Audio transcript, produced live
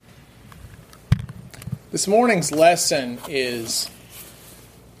This morning's lesson is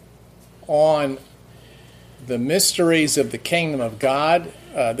on the mysteries of the kingdom of God,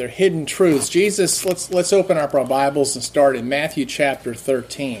 their hidden truths. Jesus, let's open up our Bibles and start in Matthew chapter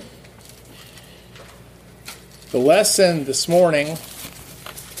 13. The lesson this morning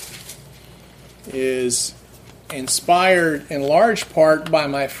is inspired in large part by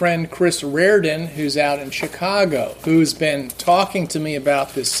my friend Chris Reardon, who's out in Chicago, who's been talking to me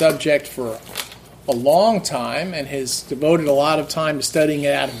about this subject for a long time and has devoted a lot of time to studying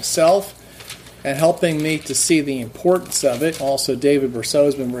it out himself and helping me to see the importance of it. Also, David Berceau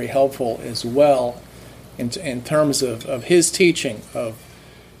has been very helpful as well in terms of his teaching, of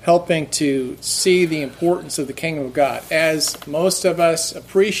helping to see the importance of the kingdom of God. As most of us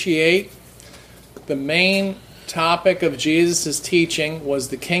appreciate, the main topic of Jesus' teaching was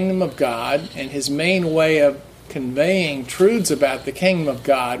the kingdom of God, and his main way of conveying truths about the kingdom of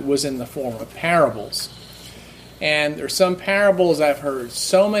God was in the form of parables. And there are some parables I've heard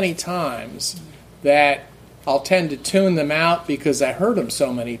so many times that I'll tend to tune them out because I heard them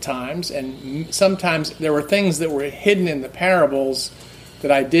so many times, and sometimes there were things that were hidden in the parables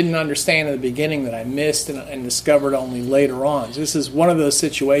that I didn't understand in the beginning that I missed and discovered only later on. So this is one of those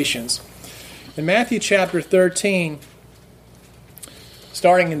situations. In Matthew chapter 13,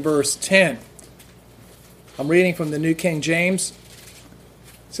 starting in verse 10, I'm reading from the New King James.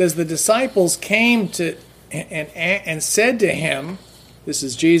 It says, "The disciples came to and said to him," this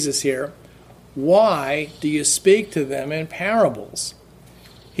is Jesus here, "Why do you speak to them in parables?"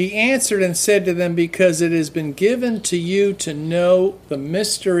 He answered and said to them, "Because it has been given to you to know the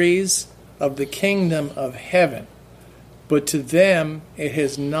mysteries of the kingdom of heaven, but to them it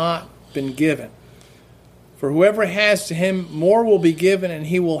has not been given. For whoever has, to him more will be given, and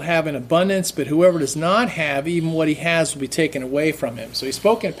he will have an abundance. But whoever does not have, even what he has will be taken away from him." So he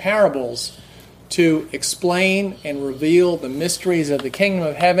spoke in parables to explain and reveal the mysteries of the kingdom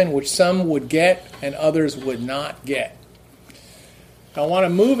of heaven, which some would get and others would not get. I want to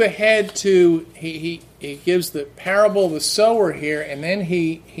move ahead to, he gives the parable of the sower here, and then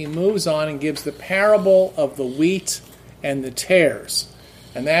he moves on and gives the parable of the wheat and the tares.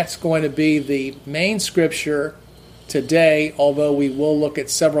 And that's going to be the main scripture today, although we will look at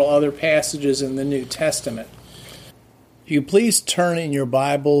several other passages in the New Testament. If you please turn in your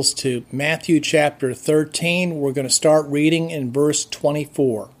Bibles to Matthew chapter 13. We're going to start reading in verse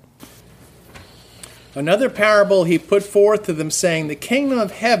 24. "Another parable he put forth to them, saying, The kingdom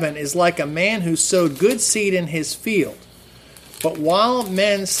of heaven is like a man who sowed good seed in his field. But while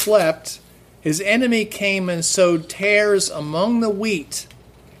men slept, his enemy came and sowed tares among the wheat,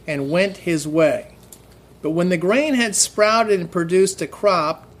 and went his way. But when the grain had sprouted and produced a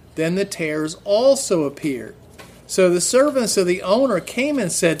crop, then the tares also appeared. So the servants of the owner came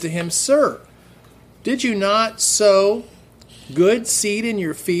and said to him, Sir, did you not sow good seed in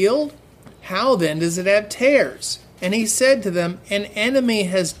your field? How then does it have tares? And he said to them, An enemy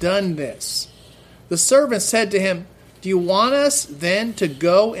has done this. The servants said to him, Do you want us then to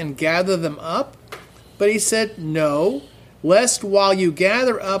go and gather them up? But he said, No, lest while you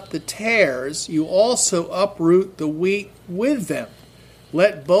gather up the tares, you also uproot the wheat with them.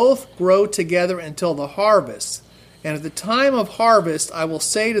 Let both grow together until the harvest. And at the time of harvest I will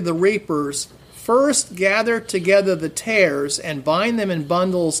say to the reapers, First gather together the tares and bind them in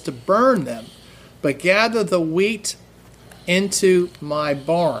bundles to burn them, but gather the wheat into my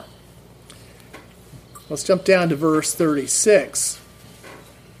barn." Let's jump down to verse 36.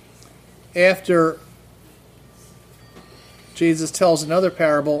 After Jesus tells another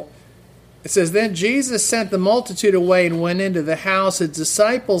parable, it says, "Then Jesus sent the multitude away and went into the house. His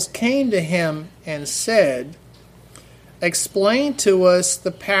disciples came to him and said, Explain to us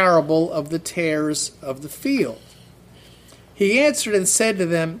the parable of the tares of the field. He answered and said to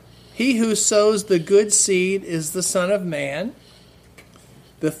them, He who sows the good seed is the Son of Man.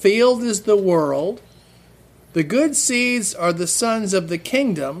 The field is the world. The good seeds are the sons of the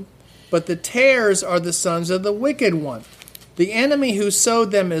kingdom, but the tares are the sons of the wicked one. The enemy who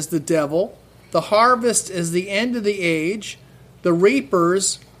sowed them is the devil. The harvest is the end of the age. The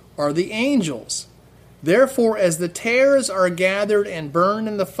reapers are the angels. Therefore, as the tares are gathered and burned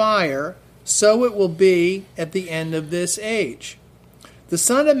in the fire, so it will be at the end of this age. The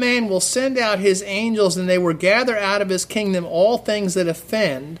Son of Man will send out his angels, and they will gather out of his kingdom all things that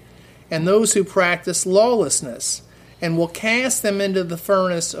offend, and those who practice lawlessness, and will cast them into the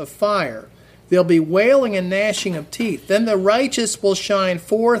furnace of fire. There'll be wailing and gnashing of teeth. Then the righteous will shine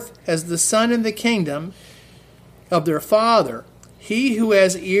forth as the sun in the kingdom of their Father. He who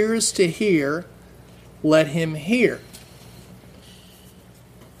has ears to hear, let him hear."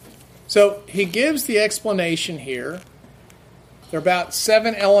 So he gives the explanation here. There are about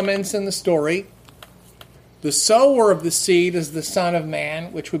 7 elements in the story. The sower of the seed is the Son of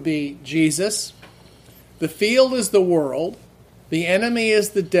Man, which would be Jesus. The field is the world. The enemy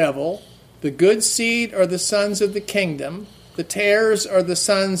is the devil. The good seed are the sons of the kingdom. The tares are the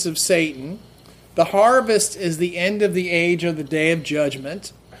sons of Satan. The harvest is the end of the age or the day of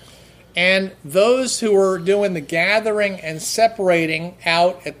judgment. And those who are doing the gathering and separating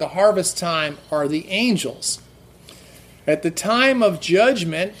out at the harvest time are the angels. At the time of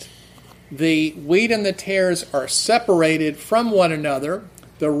judgment, the wheat and the tares are separated from one another.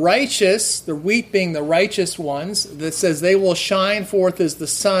 The righteous, the wheat being the righteous ones, that says they will shine forth as the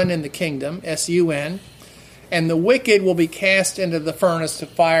sun in the kingdom, S-U-N. And the wicked will be cast into the furnace of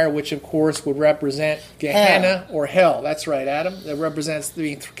fire, which of course would represent Gehenna or hell. That's right, Adam. That represents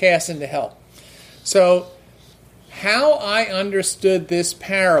being cast into hell. So, how I understood this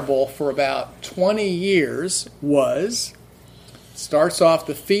parable for about 20 years was, starts off,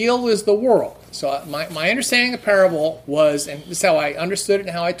 the field is the world. So my understanding of the parable was, and this is how I understood it and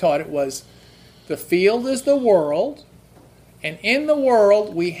how I taught it, was the field is the world, and in the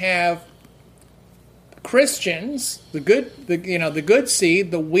world we have Christians, the good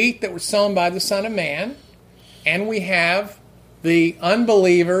seed, the wheat that was sown by the Son of Man, and we have the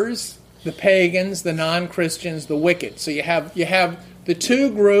unbelievers, the pagans, the non-Christians, the wicked. So you have the two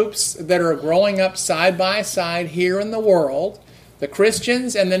groups that are growing up side by side here in the world, the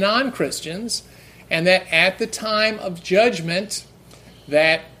Christians and the non-Christians, and that at the time of judgment,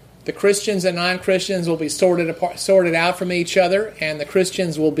 that the Christians and non-Christians will be sorted out from each other, and the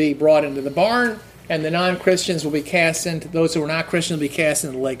Christians will be brought into the barn, and the non-Christians will be cast into, those who are not Christians will be cast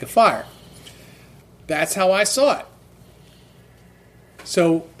into the lake of fire. That's how I saw it.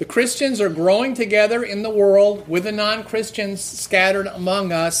 So the Christians are growing together in the world with the non-Christians scattered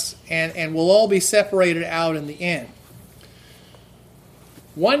among us, and we'll all be separated out in the end.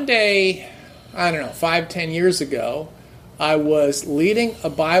 One day, 5-10 years ago, I was leading a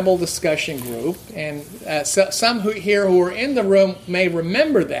Bible discussion group, and some here who were in the room may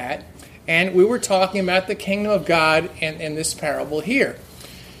remember that, and we were talking about the kingdom of God in this parable here.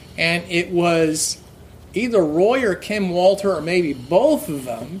 And it was either Roy or Kim Walter, or maybe both of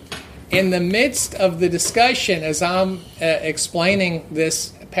them, in the midst of the discussion as I'm explaining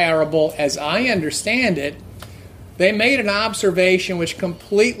this parable as I understand it, they made an observation which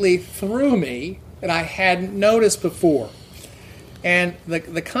completely threw me that I hadn't noticed before. And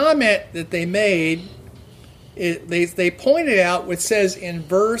the comment that they made, they pointed out what says in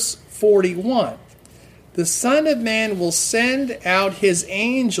verse 41, the Son of Man will send out his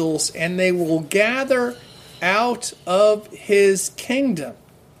angels, and they will gather out of his kingdom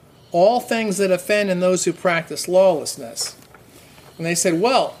all things that offend and those who practice lawlessness. And they said,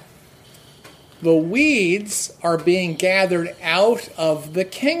 well, the weeds are being gathered out of the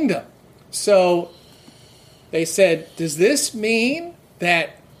kingdom. So they said, does this mean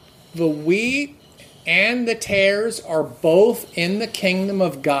that the wheat and the tares are both in the kingdom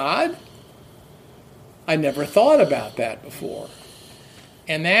of God? I never thought about that before.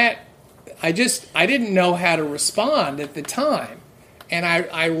 And that, I didn't know how to respond at the time. And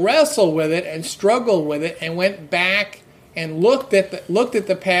I wrestled with it and struggled with it and went back and looked at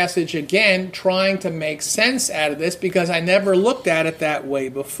the passage again, trying to make sense out of this, because I never looked at it that way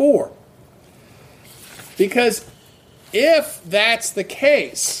before. Because if that's the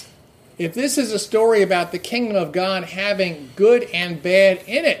case, if this is a story about the kingdom of God having good and bad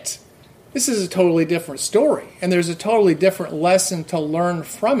in it, this is a totally different story. And there's a totally different lesson to learn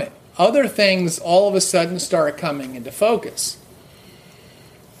from it. Other things all of a sudden start coming into focus.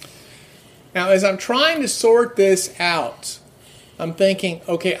 Now, as I'm trying to sort this out, I'm thinking,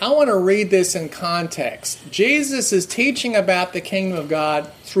 okay, I want to read this in context. Jesus is teaching about the kingdom of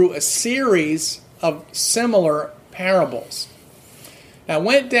God through a series of similar parables. I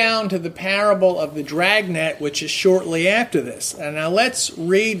went down to the parable of the dragnet, which is shortly after this. And now let's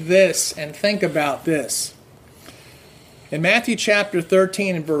read this and think about this. In Matthew chapter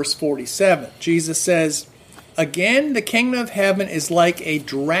 13 and verse 47, Jesus says, again, the kingdom of heaven is like a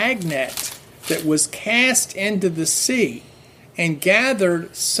dragnet that was cast into the sea and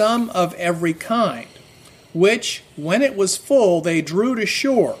gathered some of every kind, which, when it was full, they drew to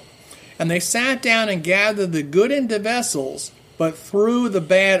shore. And they sat down and gathered the good into vessels, but threw the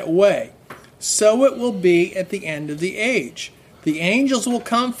bad away. So it will be at the end of the age. The angels will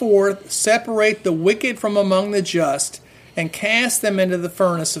come forth, separate the wicked from among the just, and cast them into the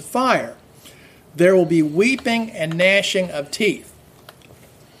furnace of fire. There will be weeping and gnashing of teeth.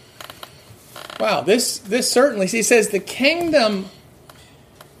 Wow, this certainly, he says the kingdom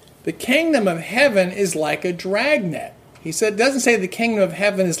the kingdom of heaven is like a dragnet. He said, it doesn't say the kingdom of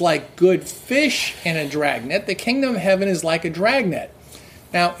heaven is like good fish in a dragnet. The kingdom of heaven is like a dragnet.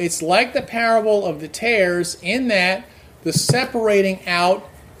 Now, it's like the parable of the tares in that the separating out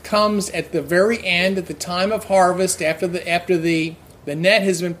comes at the very end, at the time of harvest, after the net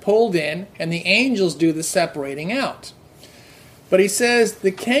has been pulled in, and the angels do the separating out. But he says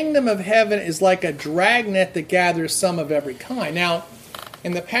the kingdom of heaven is like a dragnet that gathers some of every kind. Now,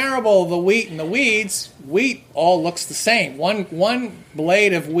 in the parable of the wheat and the weeds, wheat all looks the same. One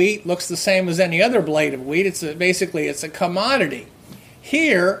blade of wheat looks the same as any other blade of wheat. It's a commodity.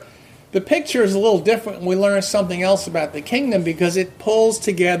 Here, the picture is a little different, and we learn something else about the kingdom because it pulls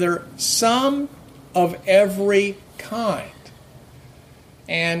together some of every kind.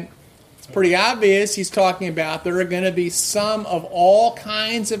 And it's pretty obvious he's talking about there are going to be some of all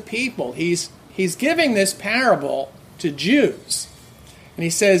kinds of people. He's giving this parable to Jews. And he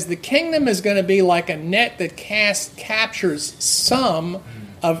says the kingdom is going to be like a net that captures some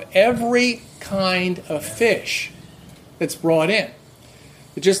of every kind of fish that's brought in.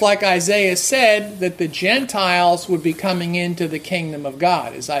 But just like Isaiah said, that the Gentiles would be coming into the kingdom of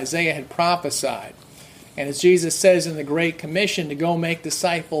God, as Isaiah had prophesied. And as Jesus says in the Great Commission, to go make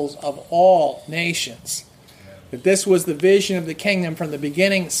disciples of all nations. That this was the vision of the kingdom from the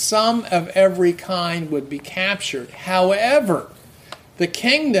beginning. Some of every kind would be captured. However, the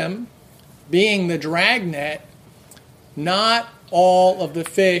kingdom, being the dragnet, not all of the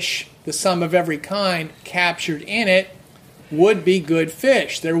fish, the sum of every kind, captured in it would be good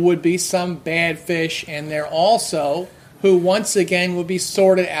fish. There would be some bad fish in there also, who once again would be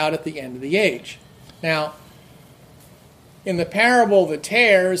sorted out at the end of the age. Now, in the parable of the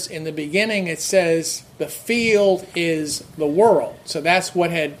tares, in the beginning it says the field is the world. So that's what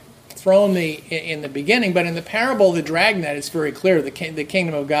had thrown me in the beginning. But in the parable of the dragnet, it's very clear the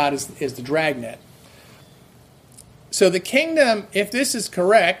kingdom of God is the dragnet. So the kingdom, if this is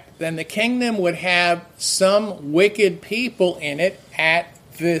correct, then the kingdom would have some wicked people in it at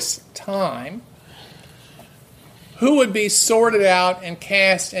this time who would be sorted out and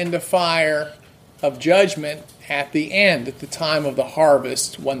cast into fire of judgment at the end, at the time of the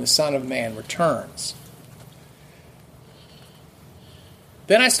harvest, when the Son of Man returns.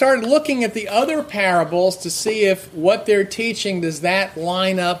 Then I started looking at the other parables to see if what they're teaching, does that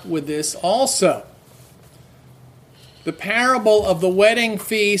line up with this also. The parable of the wedding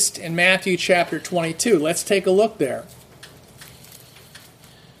feast in Matthew chapter 22. Let's take a look there.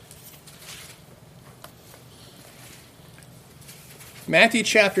 Matthew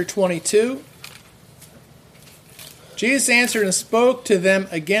chapter 22. Jesus answered and spoke to them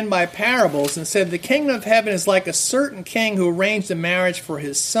again by parables and said, the kingdom of heaven is like a certain king who arranged a marriage for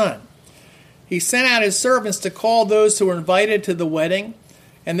his son. He sent out his servants to call those who were invited to the wedding,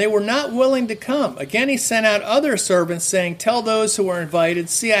 and they were not willing to come. Again he sent out other servants, saying, tell those who are invited,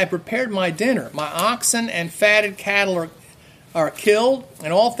 see, I prepared my dinner. My oxen and fatted cattle are killed,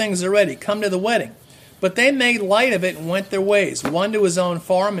 and all things are ready. Come to the wedding. But they made light of it and went their ways, one to his own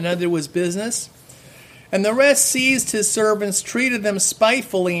farm, another to his business. And the rest seized his servants, treated them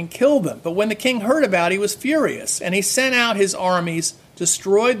spitefully, and killed them. But when the king heard about it, he was furious, and he sent out his armies,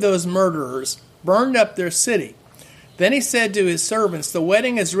 destroyed those murderers, burned up their city. Then he said to his servants, the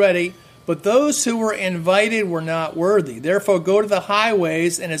wedding is ready, but those who were invited were not worthy. Therefore go to the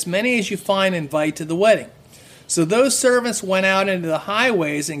highways, and as many as you find invite to the wedding. So those servants went out into the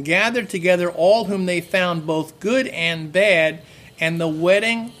highways and gathered together all whom they found, both good and bad, and the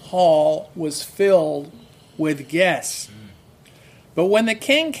wedding hall was filled with guests. But when the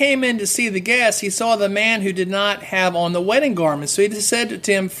king came in to see the guests, he saw the man who did not have on the wedding garment. So he said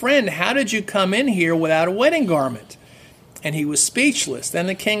to him, friend, how did you come in here without a wedding garment? And he was speechless. Then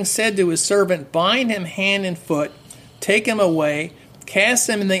the king said to his servant, bind him hand and foot, take him away, cast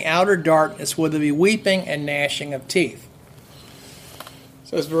him in the outer darkness, where there be weeping and gnashing of teeth.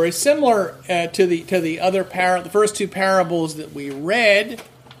 So it's very similar to the other the first two parables that we read,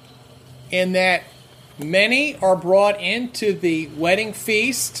 in that many are brought into the wedding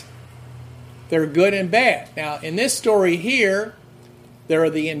feast. They're good and bad. Now, in this story here, there are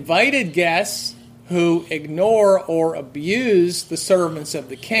the invited guests who ignore or abuse the servants of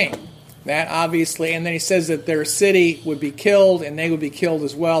the king. That obviously, and then he says that their city would be killed and they would be killed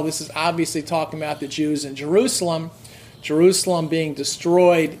as well. This is obviously talking about the Jews in Jerusalem. Jerusalem being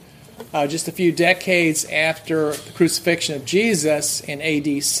destroyed just a few decades after the crucifixion of Jesus in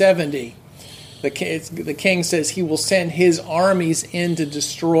AD 70. The king says he will send his armies in to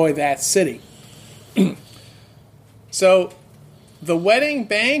destroy that city. So the wedding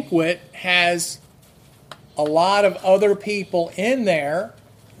banquet has a lot of other people in there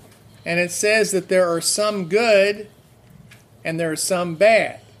and it says that there are some good and there are some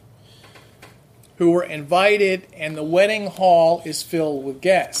bad who were invited, and the wedding hall is filled with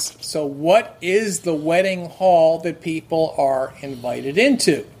guests. So what is the wedding hall that people are invited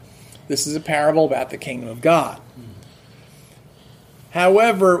into? This is a parable about the kingdom of God.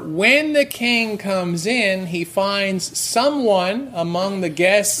 However, when the king comes in, he finds someone among the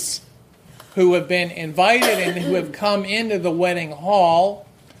guests who have been invited and who have come into the wedding hall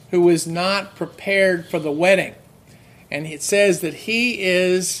who is not prepared for the wedding. And it says that he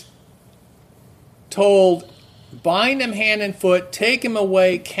is told, bind him hand and foot, take him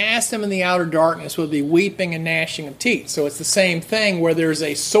away, cast him in the outer darkness, will be weeping and gnashing of teeth. So it's the same thing where there's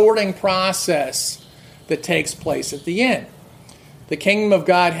a sorting process that takes place at the end. The kingdom of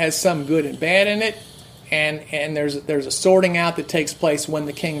God has some good and bad in it, and there's a sorting out that takes place when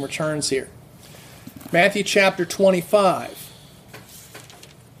the king returns here. Matthew chapter 25.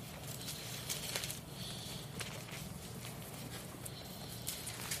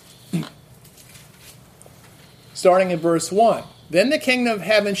 Starting in verse 1. Then the kingdom of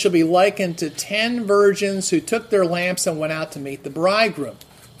heaven shall be likened to 10 virgins who took their lamps and went out to meet the bridegroom.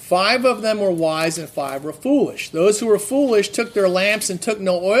 5 of them were wise and 5 were foolish. Those who were foolish took their lamps and took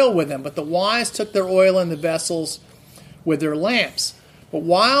no oil with them, but the wise took their oil in the vessels with their lamps. But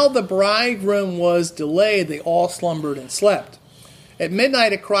while the bridegroom was delayed, they all slumbered and slept. At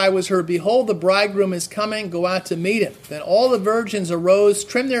midnight a cry was heard, behold, the bridegroom is coming, go out to meet him. Then all the virgins arose,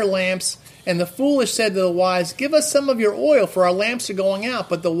 trimmed their lamps, and the foolish said to the wise, give us some of your oil, for our lamps are going out.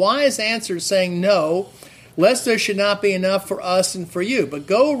 But the wise answered, saying, no, lest there should not be enough for us and for you. But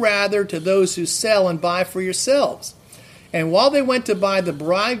go rather to those who sell and buy for yourselves. And while they went to buy, the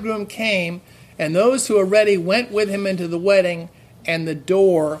bridegroom came, and those who were ready went with him into the wedding, and the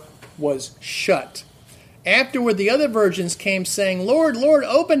door was shut. Afterward the other virgins came, saying, Lord, Lord,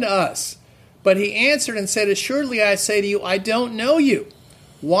 open to us. But he answered and said, assuredly I say to you, I don't know you.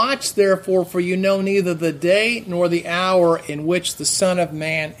 Watch therefore, for you know neither the day nor the hour in which the Son of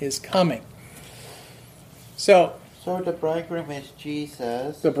Man is coming. So the bridegroom is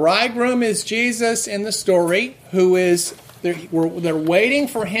Jesus. The bridegroom is Jesus in the story, who is, they're waiting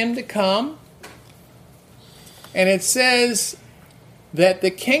for him to come. And it says that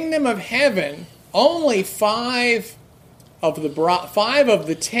the kingdom of heaven, only 5 of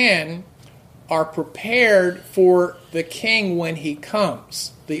the 10 are prepared for the king when he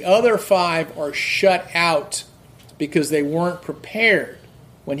comes. The other 5 are shut out because they weren't prepared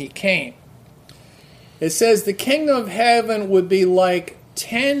when he came. It says the kingdom of heaven would be like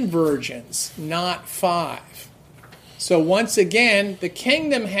 10 virgins, not 5. So once again, the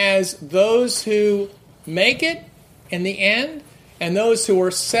kingdom has those who make it in the end and those who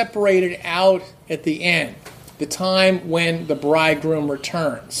are separated out at the end, the time when the bridegroom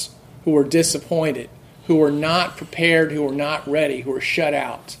returns, who are disappointed, who are not prepared, who are not ready, who are shut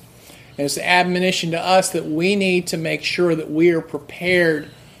out. And it's an admonition to us that we need to make sure that we are prepared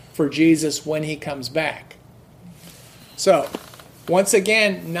for Jesus when he comes back. So, once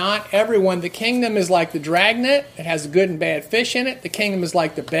again, not everyone. The kingdom is like the dragnet. It has good and bad fish in it. The kingdom is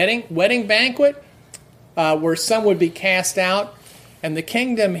like the wedding banquet, where some would be cast out. And the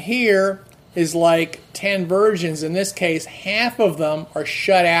kingdom here is like 10 virgins. In this case, half of them are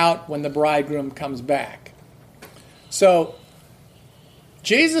shut out when the bridegroom comes back. So,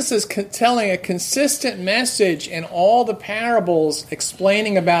 Jesus is telling a consistent message in all the parables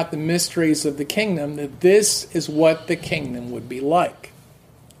explaining about the mysteries of the kingdom, that this is what the kingdom would be like.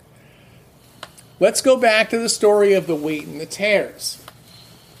 Let's go back to the story of the wheat and the tares.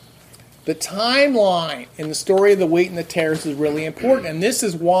 The timeline in the story of the wheat and the tares is really important, and this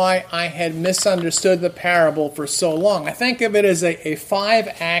is why I had misunderstood the parable for so long. I think of it as a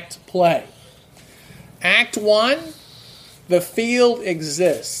 5-act play. Act 1, the field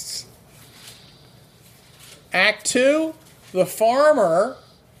exists. Act 2, the farmer,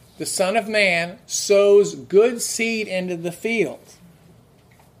 the Son of Man, sows good seed into the field.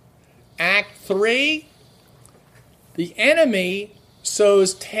 Act 3, the enemy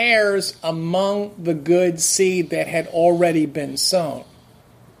sows tares among the good seed that had already been sown.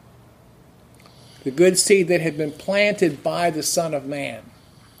 The good seed that had been planted by the Son of Man.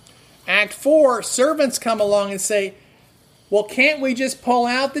 Act 4, servants come along and say, well, can't we just pull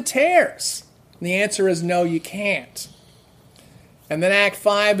out the tares? And the answer is no, you can't. And then Act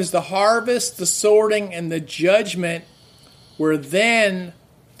 5 is the harvest, the sorting, and the judgment, where then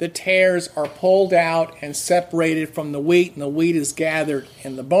the tares are pulled out and separated from the wheat, and the wheat is gathered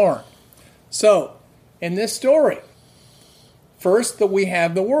in the barn. So, in this story, first that we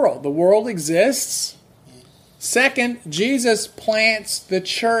have the world. The world exists. Second, Jesus plants the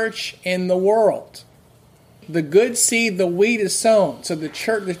church in the world. The good seed, the wheat is sown. So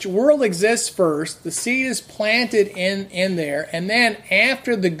the world exists first. The seed is planted in there. And then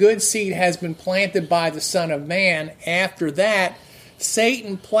after the good seed has been planted by the Son of Man, after that,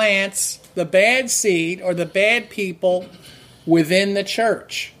 Satan plants the bad seed or the bad people within the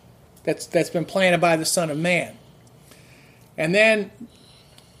church that's been planted by the Son of Man. And then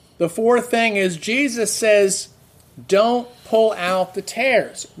the fourth thing is Jesus says, don't pull out the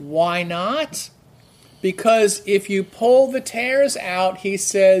tares. Why not? Because if you pull the tares out, he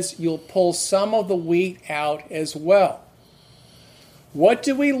says, you'll pull some of the wheat out as well. What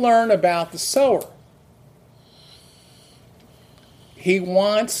do we learn about the sower? He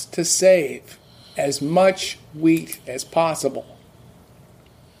wants to save as much wheat as possible.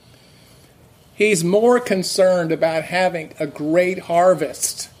 He's more concerned about having a great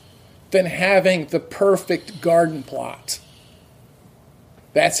harvest than having the perfect garden plot.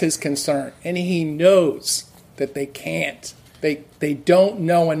 That's his concern. And he knows that they can't. They don't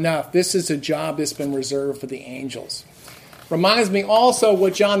know enough. This is a job that's been reserved for the angels. Reminds me also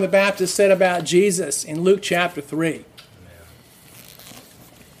what John the Baptist said about Jesus in Luke chapter 3.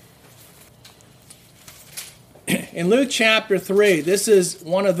 In Luke chapter 3, this is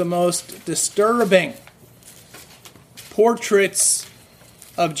one of the most disturbing portraits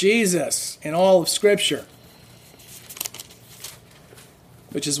of Jesus in all of Scripture,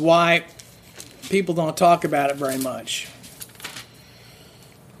 which is why people don't talk about it very much.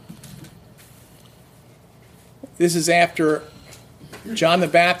 This is after John the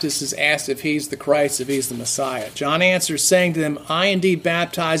Baptist is asked if he's the Christ, if he's the Messiah. John answers, saying to them, I indeed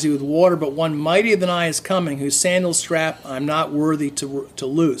baptize you with water, but one mightier than I is coming, whose sandal strap I'm not worthy to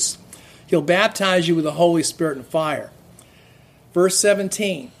loose. He'll baptize you with the Holy Spirit and fire. Verse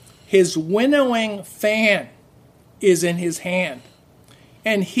 17, his winnowing fan is in his hand,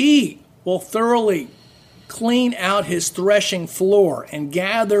 and he will thoroughly clean out his threshing floor and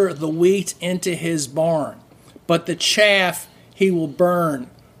gather the wheat into his barn, but the chaff he will burn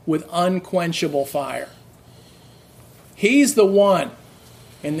with unquenchable fire. He's the one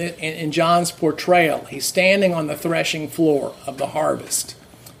in John's portrayal. He's standing on the threshing floor of the harvest,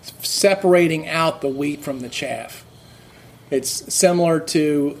 separating out the wheat from the chaff. It's similar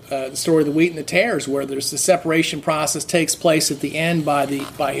to the story of the wheat and the tares, where there's the separation process takes place at the end by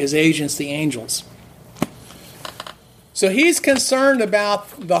his agents, the angels. So he's concerned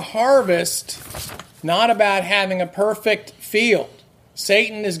about the harvest, not about having a perfect field.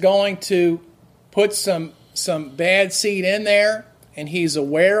 Satan is going to put some bad seed in there, and he's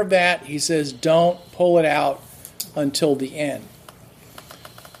aware of that. He says, don't pull it out until the end.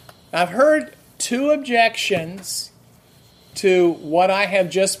 I've heard two objections to what I have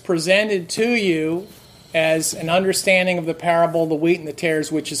just presented to you as an understanding of the parable of the wheat and the tares,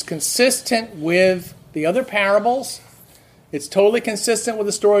 which is consistent with the other parables. It's totally consistent with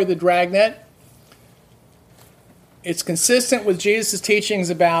the story of the dragnet. It's consistent with Jesus' teachings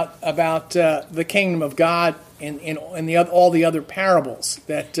about the kingdom of God in all the other parables,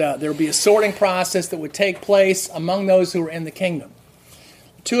 that there would be a sorting process that would take place among those who are in the kingdom.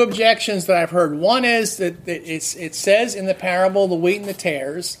 Two objections that I've heard. One is that it says in the parable, the wheat and the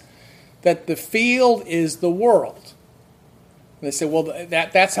tares, that the field is the world. And they say, well,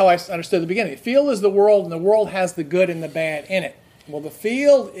 that's how I understood the beginning. The field is the world, and the world has the good and the bad in it. Well, the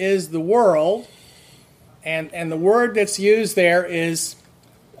field is the world, and the word that's used there is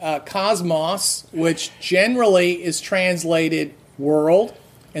cosmos, which generally is translated world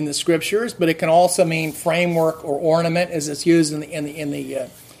in the Scriptures, but it can also mean framework or ornament, as it's used in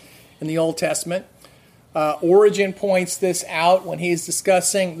the Old Testament. Origen points this out when he's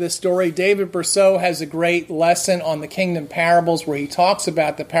discussing this story. David Berceau has a great lesson on the kingdom parables where he talks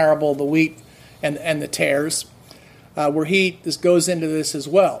about the parable of the wheat and the tares, where he just goes into this as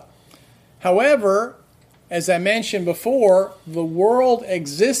well. However, as I mentioned before, the world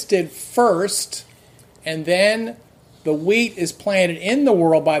existed first, and then the wheat is planted in the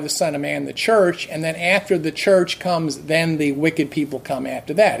world by the Son of Man, the church, and then after the church comes, then the wicked people come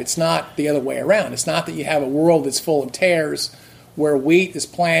after that. It's not the other way around. It's not that you have a world that's full of tares where wheat is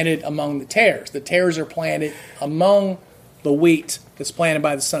planted among the tares. The tares are planted among the wheat that's planted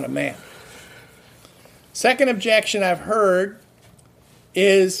by the Son of Man. Second objection I've heard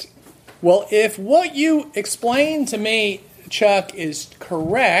is, well, if what you explained to me, Chuck, is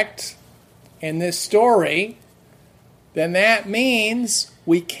correct in this story, then that means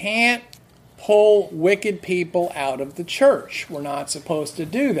we can't pull wicked people out of the church. We're not supposed to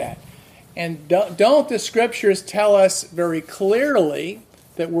do that. And don't the Scriptures tell us very clearly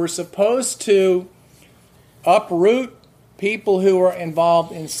that we're supposed to uproot people who are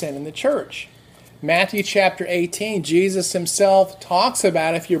involved in sin in the church. Matthew chapter 18, Jesus himself talks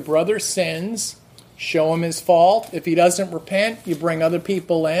about if your brother sins, show him his fault. If he doesn't repent, you bring other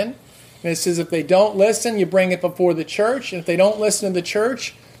people in. And it says if they don't listen, you bring it before the church. And if they don't listen to the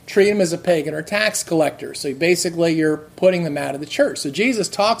church, treat them as a pagan or tax collector. So basically you're putting them out of the church. So Jesus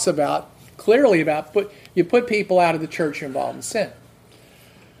talks clearly about you put people out of the church who are involved in sin.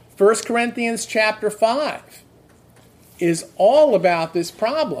 1 Corinthians chapter 5 is all about this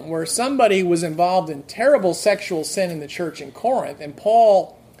problem where somebody was involved in terrible sexual sin in the church in Corinth, and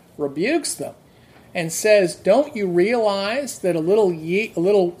Paul rebukes them and says, don't you realize that a little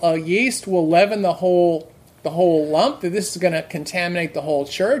yeast will leaven the whole lump, that this is going to contaminate the whole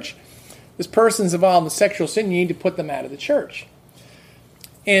church? This person's involved in sexual sin, you need to put them out of the church.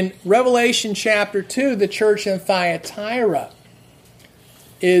 In Revelation chapter 2, the church in Thyatira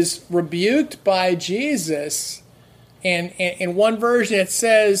is rebuked by Jesus. And in one version it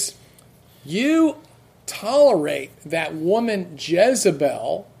says, you tolerate that woman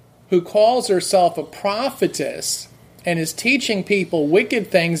Jezebel, who calls herself a prophetess and is teaching people wicked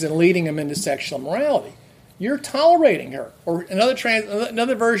things and leading them into sexual immorality. You're tolerating her. Or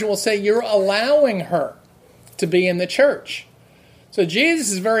another version will say you're allowing her to be in the church. So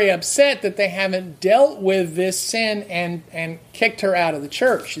Jesus is very upset that they haven't dealt with this sin and kicked her out of the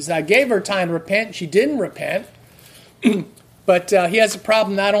church. He said, I gave her time to repent. She didn't repent. But he has a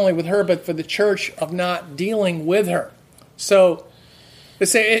problem not only with her, but for the church of not dealing with her. So they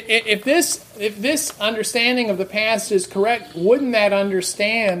say, if this understanding of the passage is correct, wouldn't that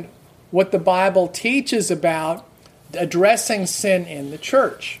understand what the Bible teaches about addressing sin in the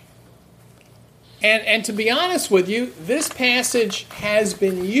church? And to be honest with you, this passage has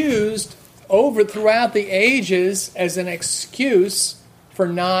been used throughout the ages as an excuse for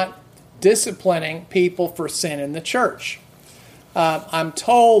not disciplining people for sin in the church. I'm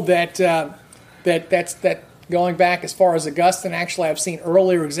told that going back as far as Augustine, actually I've seen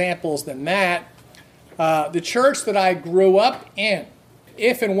earlier examples than that. The church that I grew up in,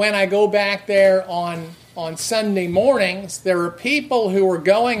 if and when I go back there on Sunday mornings, there are people who are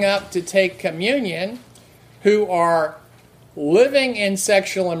going up to take communion who are living in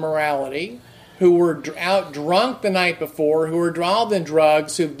sexual immorality, who were out drunk the night before, who are involved in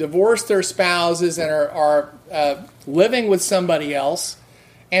drugs, who've divorced their spouses and are living with somebody else,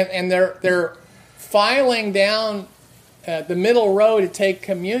 and they're filing down the middle row to take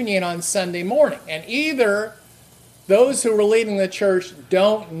communion on Sunday morning. And either those who are leading the church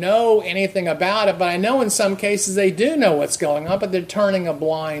don't know anything about it, but I know in some cases they do know what's going on, but they're turning a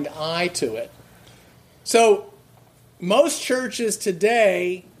blind eye to it. So most churches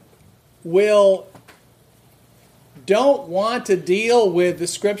today don't want to deal with the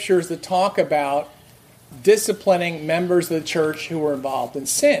scriptures that talk about disciplining members of the church who are involved in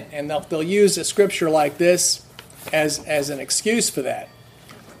sin. And they'll use a scripture like this as an excuse for that.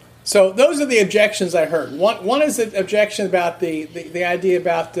 So those are the objections I heard. One is the objection about the idea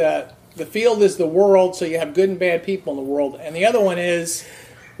about the field is the world, so you have good and bad people in the world. And the other one is,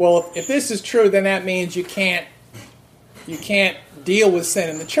 well, if this is true, then that means you can't deal with sin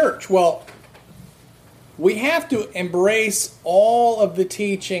in the church. Well, we have to embrace all of the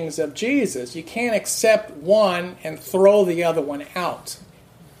teachings of Jesus. You can't accept one and throw the other one out.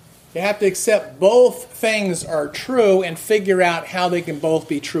 You have to accept both things are true and figure out how they can both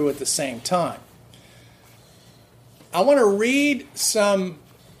be true at the same time. I want to read some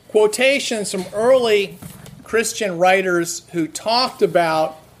quotations from early Christian writers who talked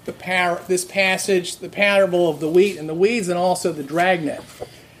about this passage, the parable of the wheat and the weeds, and also the dragnet.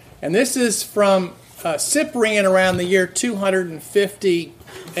 And this is from Cyprian around the year 250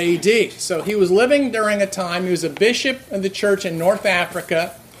 AD. So he was living during a time, he was a bishop of the church in North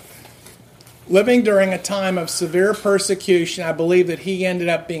Africa, living during a time of severe persecution. I believe that he ended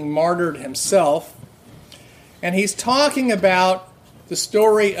up being martyred himself. And he's talking about the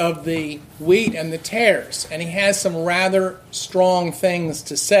story of the wheat and the tares. And he has some rather strong things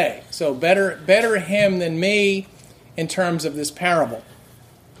to say. So better him than me in terms of this parable.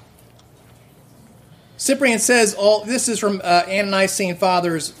 Cyprian says, this is from Ante-Nicene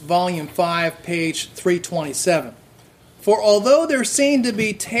Fathers, Volume 5, page 327. For although there seem to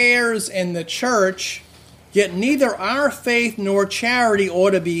be tares in the church, yet neither our faith nor charity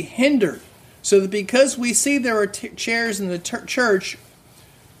ought to be hindered. So that because we see there are tares in the church,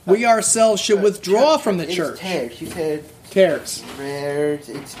 we ourselves should withdraw from the church. Tares. You said tares.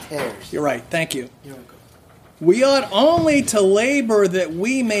 It's tares. You're right. Thank you. You're welcome. We ought only to labor that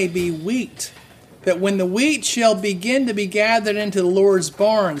we may be wheat. that when the wheat shall begin to be gathered into the Lord's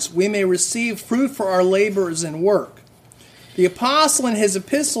barns, we may receive fruit for our labors and work. The apostle in his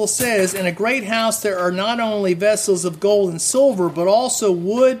epistle says, in a great house there are not only vessels of gold and silver, but also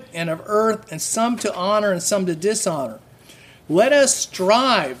wood and of earth, and some to honor and some to dishonor. Let us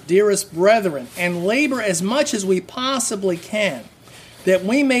strive, dearest brethren, and labor as much as we possibly can, that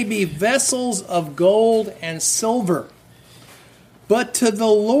we may be vessels of gold and silver. But to the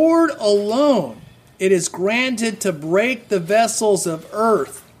Lord alone it is granted to break the vessels of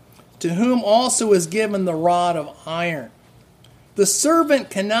earth, to whom also is given the rod of iron. The servant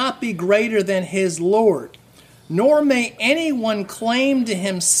cannot be greater than his Lord, nor may anyone claim to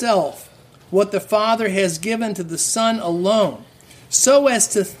himself what the Father has given to the Son alone, so as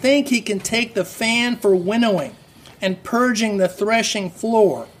to think he can take the fan for winnowing and purging the threshing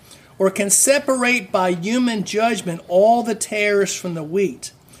floor, or can separate by human judgment all the tares from the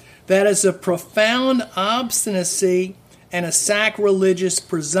wheat. That is a profound obstinacy and a sacrilegious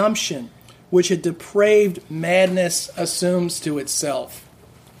presumption, which a depraved madness assumes to itself.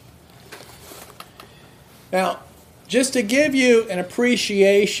 Now, just to give you an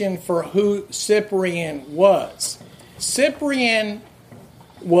appreciation for who Cyprian was. Cyprian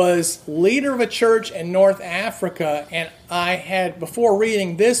was leader of a church in North Africa, and I had, before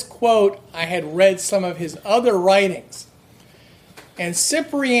reading this quote, I had read some of his other writings. And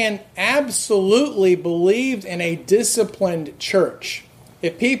Cyprian absolutely believed in a disciplined church.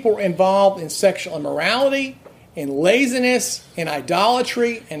 If people were involved in sexual immorality, in laziness, in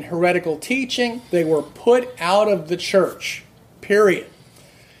idolatry, and heretical teaching, they were put out of the church, period.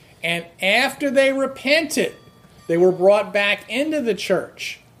 And after they repented, they were brought back into the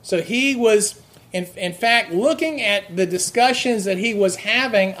church. So he was, in fact, looking at the discussions that he was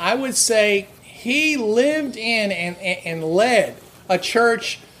having, I would say he lived in and led a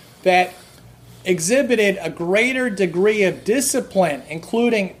church that exhibited a greater degree of discipline,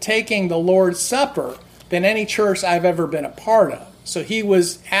 including taking the Lord's Supper, than any church I've ever been a part of. So he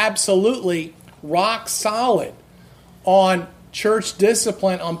was absolutely rock solid on church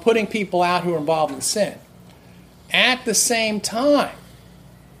discipline, on putting people out who are involved in sin. At the same time,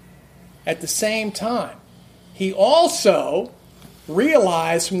 he also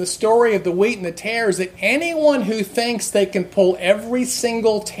realized from the story of the wheat and the tares that anyone who thinks they can pull every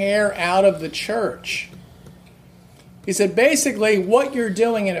single tare out of the church, he said, basically what you're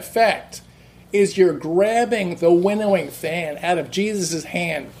doing in effect is you're grabbing the winnowing fan out of Jesus'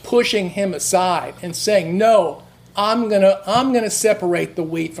 hand, pushing him aside and saying, no, I'm gonna separate the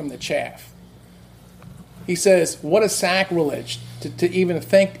wheat from the chaff. He says, what a sacrilege to even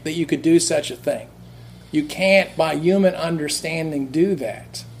think that you could do such a thing. You can't, by human understanding, do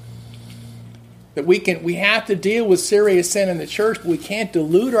that. That we have to deal with serious sin in the church, but we can't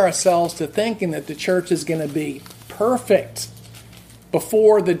delude ourselves to thinking that the church is going to be perfect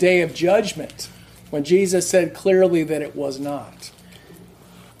before the day of judgment, when Jesus said clearly that it was not.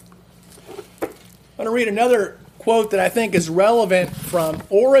 I'm going to read another quote that I think is relevant from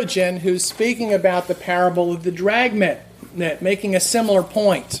Origen, who's speaking about the parable of the dragnet, making a similar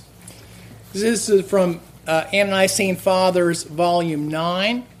point. This is from Ante-Nicene Fathers, Volume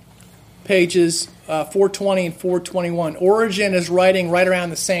 9, pages 420 and 421. Origen is writing right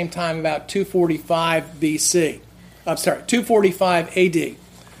around the same time, about 245 BC. 245 AD.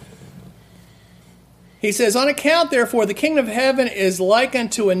 He says, on account, therefore, the kingdom of heaven is like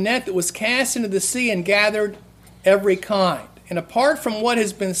unto a net that was cast into the sea and gathered every kind. And apart from what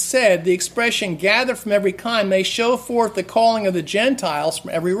has been said, the expression gathered from every kind may show forth the calling of the Gentiles from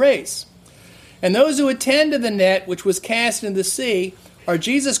every race. And those who attend to the net which was cast into the sea are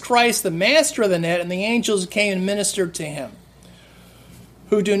Jesus Christ, the master of the net, and the angels who came and ministered to him,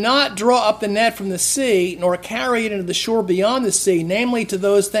 who do not draw up the net from the sea, nor carry it into the shore beyond the sea, namely to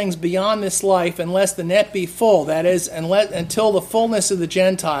those things beyond this life, unless the net be full, that is, until the fullness of the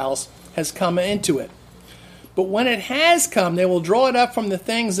Gentiles has come into it. But when it has come, they will draw it up from the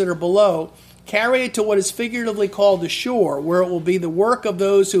things that are below, carry it to what is figuratively called the shore, where it will be the work of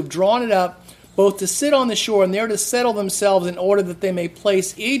those who have drawn it up, both to sit on the shore and there to settle themselves, in order that they may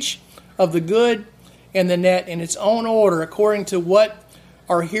place each of the good and the net in its own order, according to what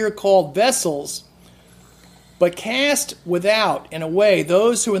are here called vessels, but cast without and away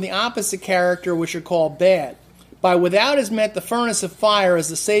those who are in the opposite character, which are called bad. By without is meant the furnace of fire, as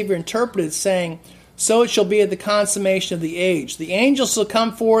the Savior interpreted, saying, so it shall be at the consummation of the age. The angels shall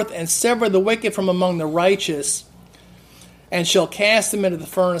come forth and sever the wicked from among the righteous, and shall cast them into the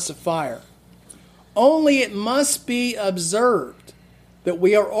furnace of fire. Only it must be observed that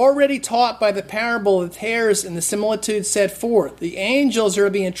we are already taught by the parable of the tares and the similitude set forth. The angels are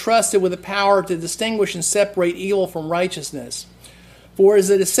being entrusted with the power to distinguish and separate evil from righteousness. For as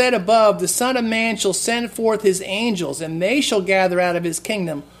it is said above, the Son of Man shall send forth his angels, and they shall gather out of his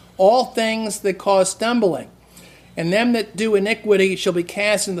kingdom all things that cause stumbling. And them that do iniquity shall be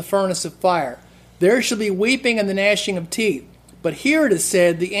cast in the furnace of fire. There shall be weeping and the gnashing of teeth. But here it is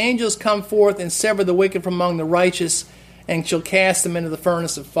said, the angels come forth and sever the wicked from among the righteous, and shall cast them into the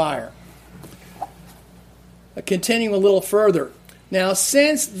furnace of fire. Continuing a little further. Now,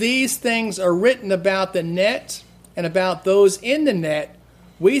 since these things are written about the net and about those in the net,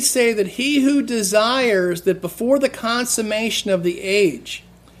 we say that he who desires that before the consummation of the age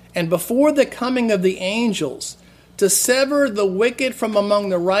and before the coming of the angels to sever the wicked from among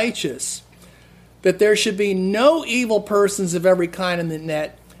the righteous, that there should be no evil persons of every kind in the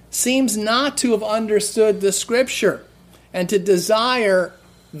net, seems not to have understood the Scripture, and to desire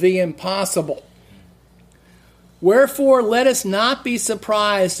the impossible. Wherefore let us not be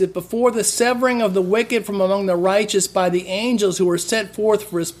surprised if before the severing of the wicked from among the righteous by the angels who are set forth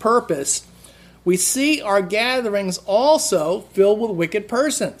for his purpose, we see our gatherings also filled with wicked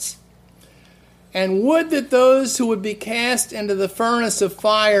persons. And would that those who would be cast into the furnace of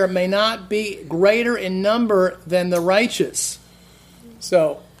fire may not be greater in number than the righteous.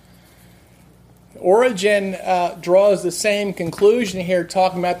 So, Origen draws the same conclusion here,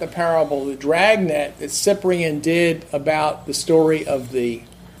 talking about the parable of the dragnet that Cyprian did about the story of the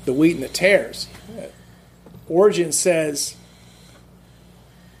wheat and the tares. Origen says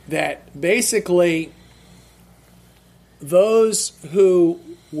that basically those who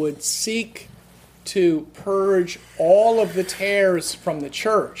would seek to purge all of the tares from the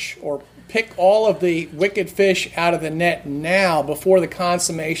church, or pick all of the wicked fish out of the net now before the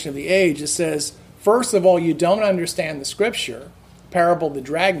consummation of the age, it says, first of all, you don't understand the Scripture, parable of the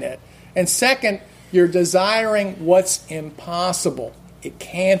dragnet. And second, you're desiring what's impossible. It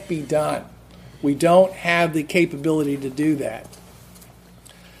can't be done. We don't have the capability to do that.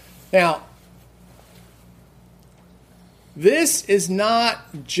 Now, this is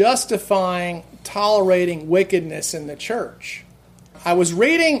not justifying tolerating wickedness in the church. I was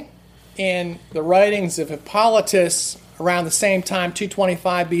reading in the writings of Hippolytus around the same time,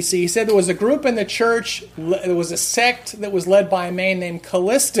 225 BC. He said there was a group in the church, there was a sect that was led by a man named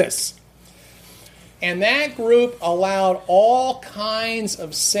Callistus. And that group allowed all kinds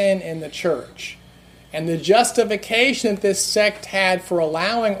of sin in the church. And the justification that this sect had for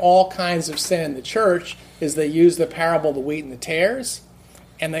allowing all kinds of sin in the church is they used the parable of the wheat and the tares.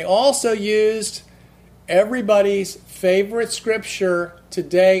 And they also used everybody's favorite scripture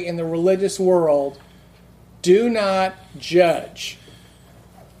today in the religious world, do not judge.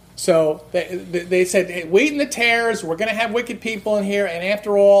 So they said, hey, wheat and the tares, we're going to have wicked people in here, and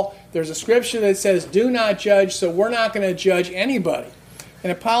after all, there's a scripture that says, do not judge, so we're not going to judge anybody.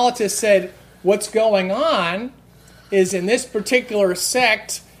 And Hippolytus said, what's going on is in this particular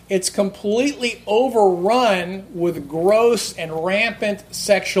sect, it's completely overrun with gross and rampant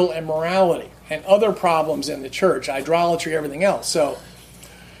sexual immorality and other problems in the church, idolatry, everything else. So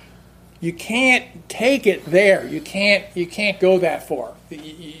you can't take it there. You can't go that far.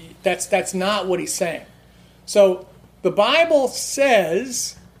 That's not what he's saying. So the Bible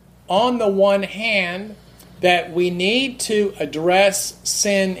says, on the one hand, that we need to address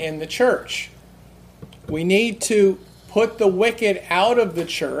sin in the church. We need to put the wicked out of the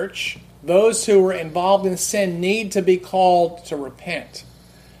church. Those who are involved in sin need to be called to repent.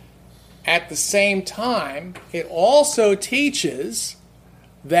 At the same time, it also teaches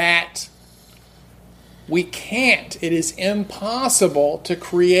that we can't, it is impossible to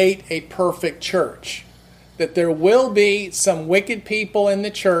create a perfect church. That there will be some wicked people in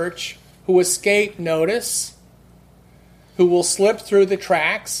the church who escape notice, who will slip through the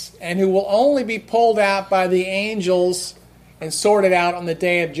cracks, and who will only be pulled out by the angels and sorted out on the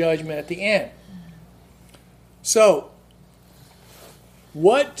day of judgment at the end. So,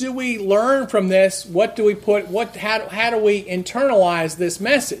 what do we learn from this? What do we how do we internalize this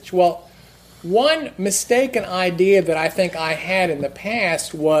message? Well, one mistaken idea that I think I had in the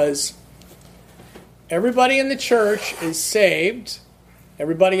past was everybody in the church is saved,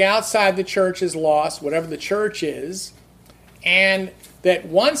 everybody outside the church is lost, whatever the church is, and that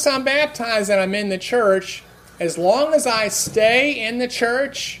once I'm baptized and I'm in the church, as long as I stay in the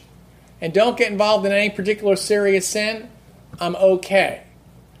church and don't get involved in any particular serious sin, I'm okay.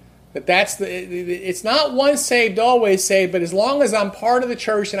 It's not once saved, always saved, but as long as I'm part of the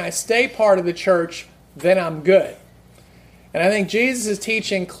church and I stay part of the church, then I'm good. And I think Jesus is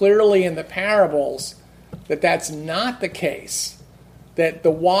teaching clearly in the parables that that's not the case. that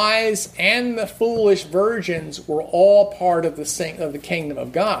the wise and the foolish virgins were all part of the kingdom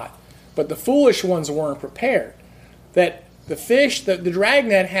of God. But the foolish ones weren't prepared. That the fish, the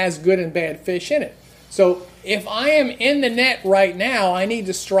dragnet has good and bad fish in it. So if I am in the net right now, I need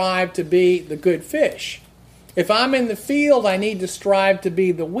to strive to be the good fish. If I'm in the field, I need to strive to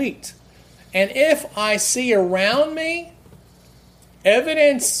be the wheat. And if I see around me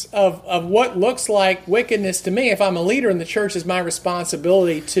evidence of what looks like wickedness to me, if I'm a leader in the church, it's my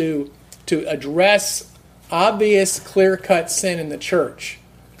responsibility to address obvious, clear-cut sin in the church,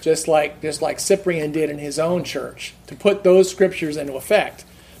 just like Cyprian did in his own church, to put those scriptures into effect,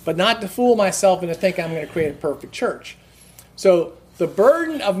 but not to fool myself into thinking I'm going to create a perfect church. So the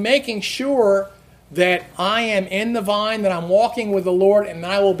burden of making sure that I am in the vine, that I'm walking with the Lord, and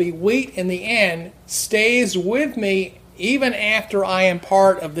I will be wheat in the end, stays with me even after I am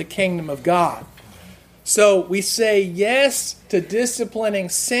part of the kingdom of God. So we say yes to disciplining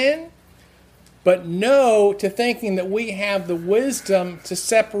sin, but no to thinking that we have the wisdom to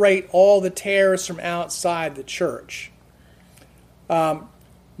separate all the tares from outside the church.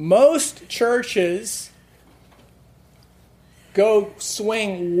 Most churches go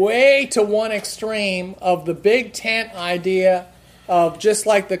swing way to one extreme of the big tent idea of just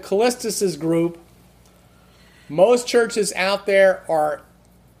like the Callistus group. Most churches out there are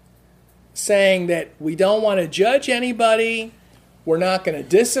saying that we don't want to judge anybody, we're not going to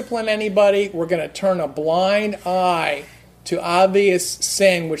discipline anybody, we're going to turn a blind eye to obvious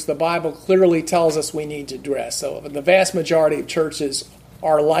sin, which the Bible clearly tells us we need to address. So the vast majority of churches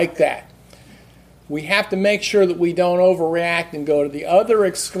are like that. We have to make sure that we don't overreact and go to the other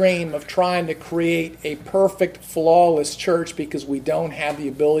extreme of trying to create a perfect, flawless church because we don't have the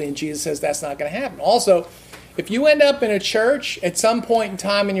ability, and Jesus says that's not going to happen. Also, if you end up in a church at some point in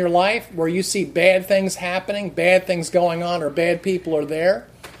time in your life where you see bad things happening, bad things going on, or bad people are there,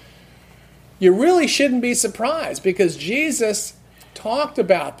 you really shouldn't be surprised because Jesus talked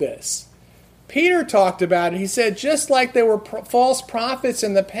about this. Peter talked about it. He said, just like there were false prophets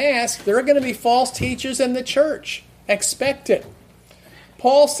in the past, there are going to be false teachers in the church. Expect it.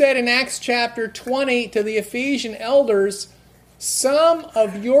 Paul said in Acts chapter 20 to the Ephesian elders, some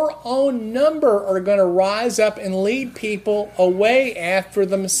of your own number are going to rise up and lead people away after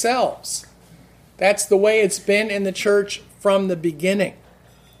themselves. That's the way it's been in the church from the beginning.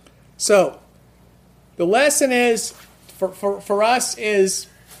 So, the lesson is, for us, is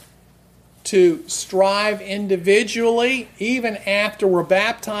to strive individually, even after we're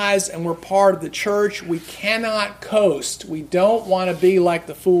baptized and we're part of the church. We cannot coast. We don't want to be like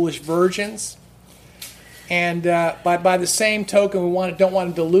the foolish virgins. And by the same token, we don't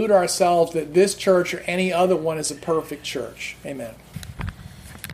want to delude ourselves that this church or any other one is a perfect church. Amen.